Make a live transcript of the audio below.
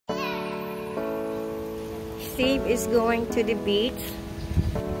Steve is going to the beach.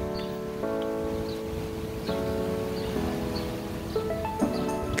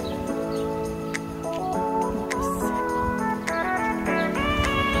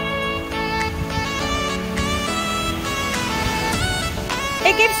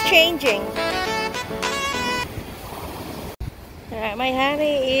 It keeps changing. Alright, my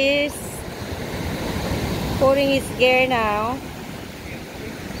honey is putting his gear now.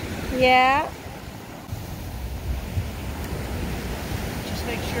 Yeah. Just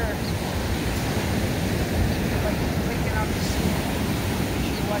make sure. Like taking out the seat. You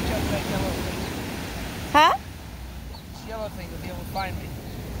should watch out for that yellow thing. Huh? This yellow thing will be able to find me.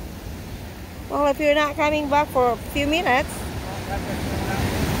 Well, if you're not coming back for a few minutes.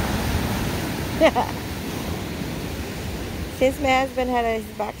 Since my husband had his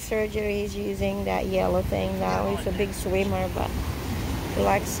back surgery, he's using that yellow thing now. He's a big swimmer, but he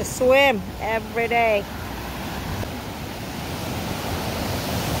likes to swim every day.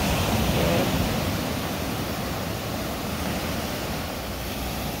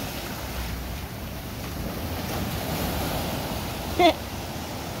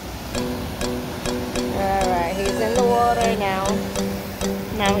 Alright, he's in the water now.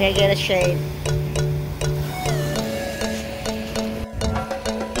 Now I'm gonna get a shade.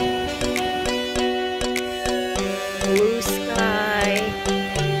 Blue sky.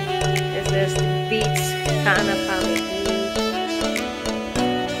 This is the beach, Kaanapli beach.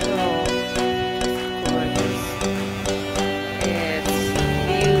 Oh, it's gorgeous. It's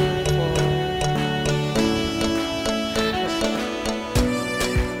beautiful.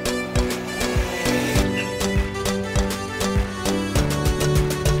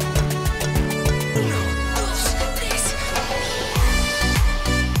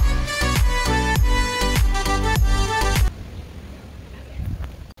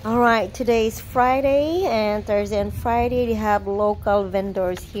 Alright, today is Friday, and Thursday and Friday they have local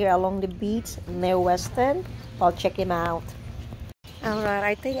vendors here along the beach near Western. I'll check him out. Alright,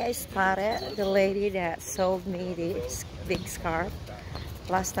 I think I spotted the lady that sold me this big scarf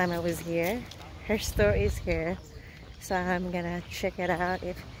last time I was here. Her store is here, so I'm gonna check it out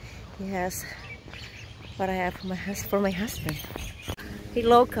if he has what I have for my husband. The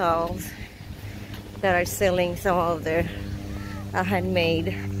locals that are selling some of their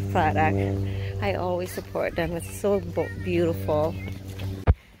handmade product, I always support them. It's so beautiful.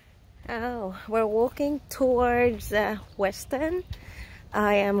 Oh, we're walking towards Western.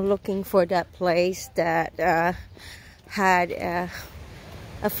 I am looking for that place that had a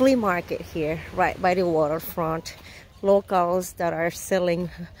flea market here right by the waterfront. Locals that are selling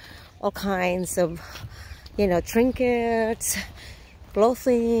all kinds of, you know, trinkets,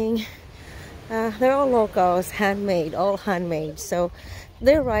 clothing. They're all locals, handmade, all handmade. So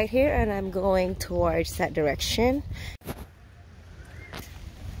they're right here, and I'm going towards that direction.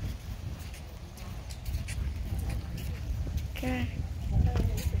 Okay.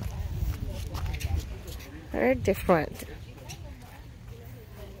 They're different.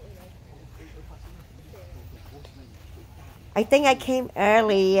 I think I came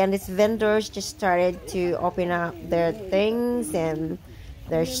early, and these vendors just started to open up their things and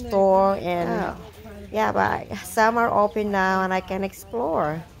their store, and yeah, but some are open now and I can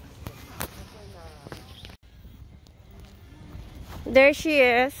explore. There she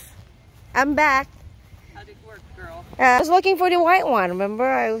is. I'm back. How'd it work, girl? I was looking for the white one.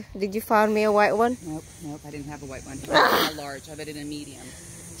 Remember? Did you find me a white one? Nope, I didn't have a white one. I have a large. I bet it in a medium.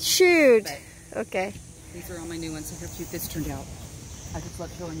 Shoot. But okay. These are all my new ones. Look how cute this turned out. I just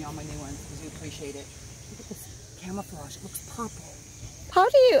love showing you all my new ones because you appreciate it. Look at this camouflage. It looks purple. How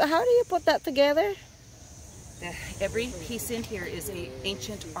do you put that together? Every piece in here is an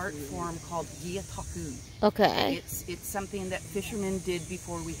ancient art form called giataku. Okay. It's something that fishermen did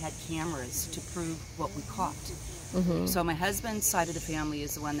before we had cameras to prove what we caught. So my husband's side of the family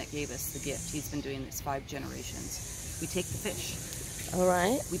is the one that gave us the gift. He's been doing this 5 generations. We take the fish. All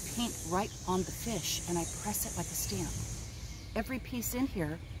right. We paint right on the fish, and I press it like a stamp. Every piece in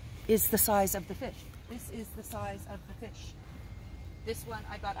here is the size of the fish. This is the size of the fish. This one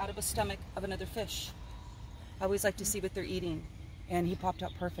I got out of a stomach of another fish. I always like to see what they're eating, and he popped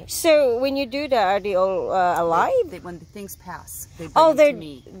out perfect. So when you do that, are they all alive? When the things pass, they bring them to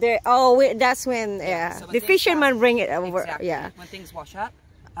me. That's when So when the fishermen bring it over. Exactly. Yeah. When things wash up,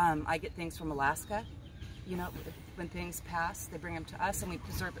 I get things from Alaska. You know, when things pass, they bring them to us, and we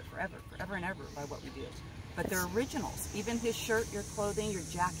preserve it forever and ever by what we do. But they're originals. Even his shirt, your clothing, your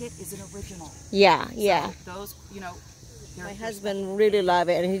jacket is an original. Yeah, yeah. So those, you know, My husband really love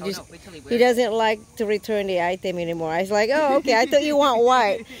it, and he he doesn't like to return the item anymore. I was like, oh, okay, I thought you want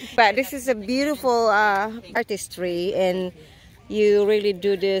white. But this is a beautiful artistry, and you really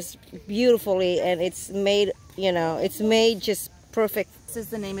do this beautifully, and it's made, you know, it's made just perfect. This is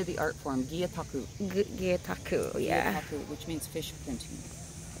the name of the art form, Gyataku. Gyataku, yeah. Gyataku, which means fish printing.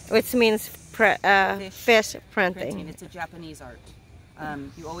 Which means fish printing. It's a Japanese art.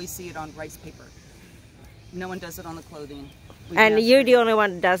 You always see it on rice paper. No one does it on the clothing. And you're the only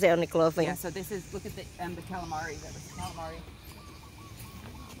one that does it on the clothing. Yeah, so this is, look at the calamari. That was the calamari.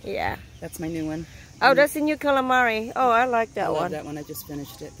 Yeah. That's my new one. Oh, that's the new calamari. Oh, I like that I love one. that one. I just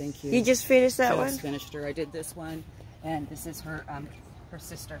finished it. Thank you. You just finished that one? I just finished her. I did this one, and this is her her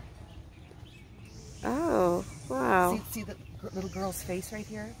sister. Oh, wow. See the little girl's face right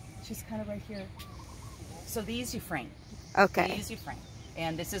here? She's kind of right here. So these you frame. Okay. These you frame.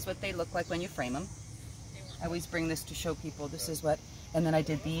 And this is what they look like when you frame them. I always bring this to show people. This is what, and then I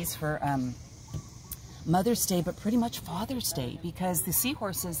did these for Mother's Day, but pretty much Father's Day, because the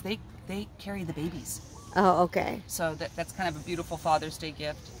seahorses, they carry the babies. Oh, okay. So that's kind of a beautiful Father's Day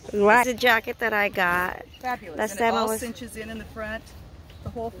gift. Right. The jacket that I got. Fabulous. Last and time it all I was... cinches in the front. The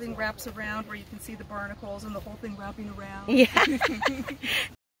whole thing wraps around where you can see the barnacles and the whole thing wrapping around. Yeah.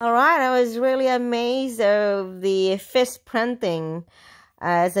 All right. I was really amazed of the fish printing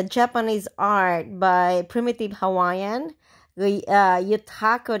as a Japanese art by Primitive Hawaiian. The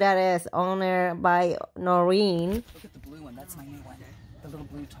Yutako that is owned by Nurin. Look at the blue one. That's my new one. The little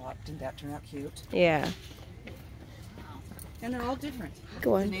blue top. Didn't that turn out cute? Yeah. And they're all different.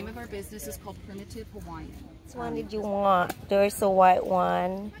 Go on. The name of our business is called Primitive Hawaiian. Which one did you want? There's a white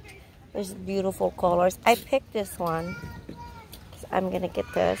one. There's beautiful colors. I picked this one. I'm gonna get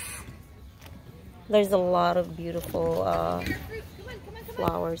this. There's a lot of beautiful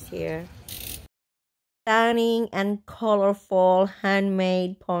flowers here. Stunning and colorful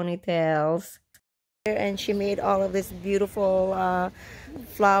handmade ponytails. And she made all of this beautiful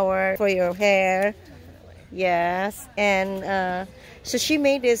flower for your hair. Yes. And so she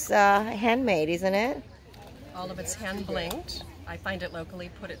made this handmade, isn't it? All of it's hand blinged. I find it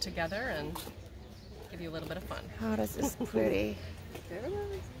locally, put it together, and give you a little bit of fun. Oh, this is pretty.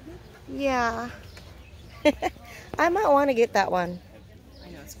 Yeah. I might want to get that one. I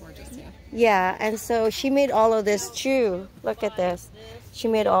know, it's gorgeous, yeah. Yeah, and so she made all of this too. Look at this. She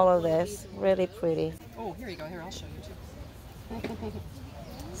made all of this. Really pretty. Oh, here you go. Here, I'll show you too.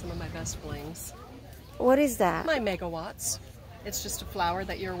 Some of my best blings. What is that? My megawatts. It's just a flower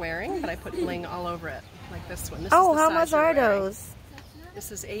that you're wearing, but I put bling all over it, like this one. This Oh, is the how size much you're are wearing. those?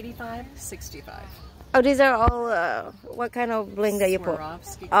 This is 85, 65. Oh, these are all, what kind of bling that you put?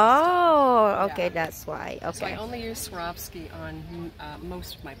 Swarovski. Oh, okay, Yeah. that's why. So I Okay. only use Swarovski on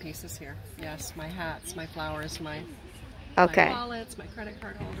most of my pieces here. Yes, my hats, my flowers, my Okay. wallets, my credit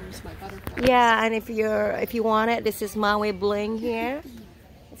card holders, my butterflies. Yeah, and if you want it, this is Maui bling here.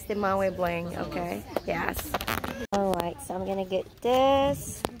 It's the Maui bling, okay? Yes. All right, so I'm gonna get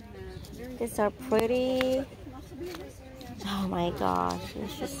this. These are pretty. Oh my gosh,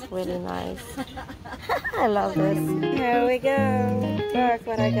 it's just really nice. I love this. Here we go. Look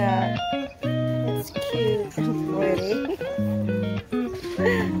what I got. It's cute and pretty.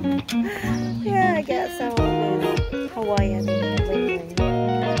 Yeah, I got some of this Hawaiian bling.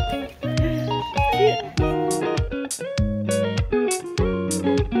 Cute.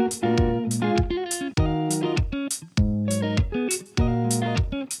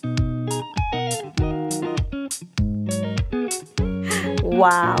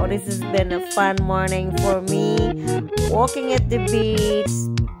 Wow, this has been a fun morning for me. Walking at the beach,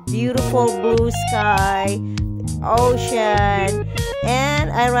 beautiful blue sky, ocean, and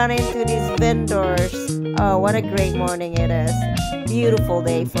I run into these vendors. Oh, what a great morning it is. Beautiful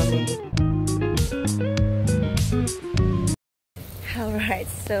day for me. Alright,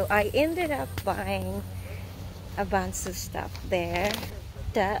 so I ended up buying a bunch of stuff there.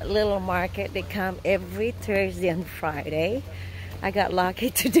 That little market, they come every Thursday and Friday. I got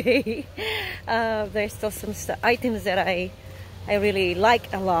lucky today. There's still some items that I really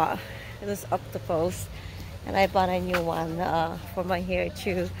like a lot. This octopus, and I bought a new one for my hair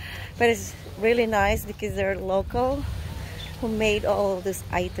too. But it's really nice because they're local who made all of these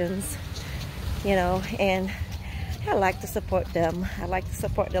items, you know, and I like to support them. I like to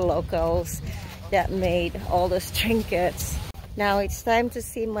support the locals that made all those trinkets. Now it's time to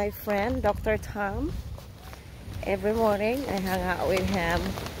see my friend, Dr. Tom. Every morning I hang out with him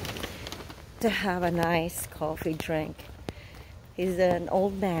to have a nice coffee drink. He's an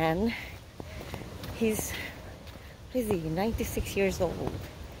old man. He's 96 years old,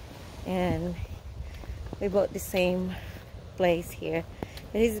 and we bought the same place here.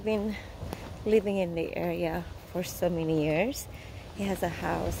 But he's been living in the area for so many years. He has a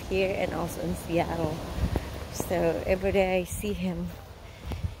house here and also in Seattle. So every day I see him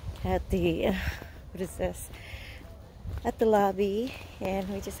at the what is this? At the lobby, and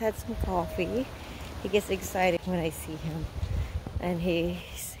we just had some coffee. He gets excited when I see him, and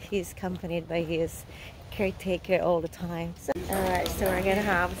he's accompanied by his caretaker all the time. So, all right, so we're gonna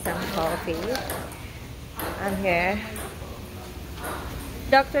have some coffee. I'm here.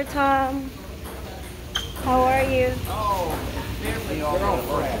 Dr. Tom, how are you? Oh,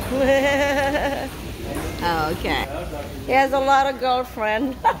 girlfriend. Oh, okay. He has a lot of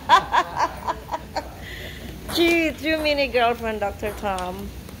girlfriend. Gee, too many girlfriend, Dr. Tom.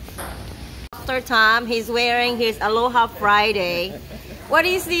 Dr. Tom, he's wearing his Aloha Friday. What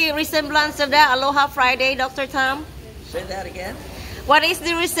is the resemblance of that Aloha Friday, Dr. Tom? Say that again. What is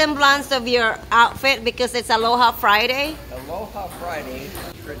the resemblance of your outfit because it's Aloha Friday? Aloha Friday,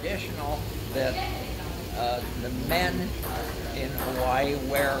 traditional that the men in Hawaii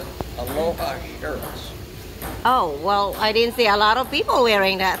wear aloha shirts. Oh, well, I didn't see a lot of people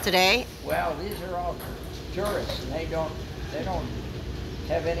wearing that today. Well, these are all tourists, and they don't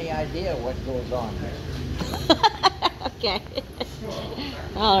have any idea what goes on here. Okay.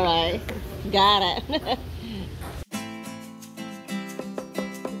 All right. Got it.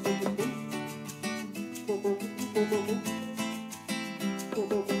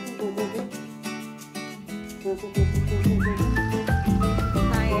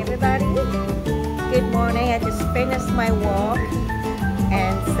 Hi, everybody. Good morning. I just finished my walk,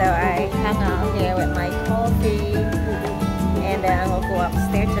 and so I hung out here with my coffee, and then I will go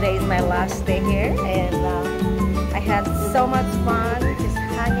upstairs. Today is my last day here, and I had so much fun just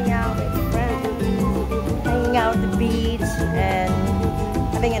hanging out with friends, hanging out at the beach, and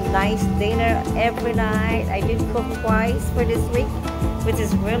having a nice dinner every night. I did cook twice for this week, which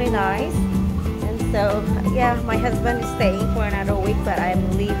is really nice. And so, yeah, my husband is staying for another week, but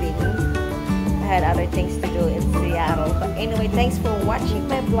I'm leaving. I had other things to do in Seattle. But anyway, thanks for watching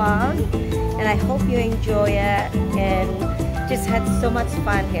my vlog, and I hope you enjoy it and just had so much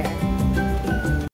fun here.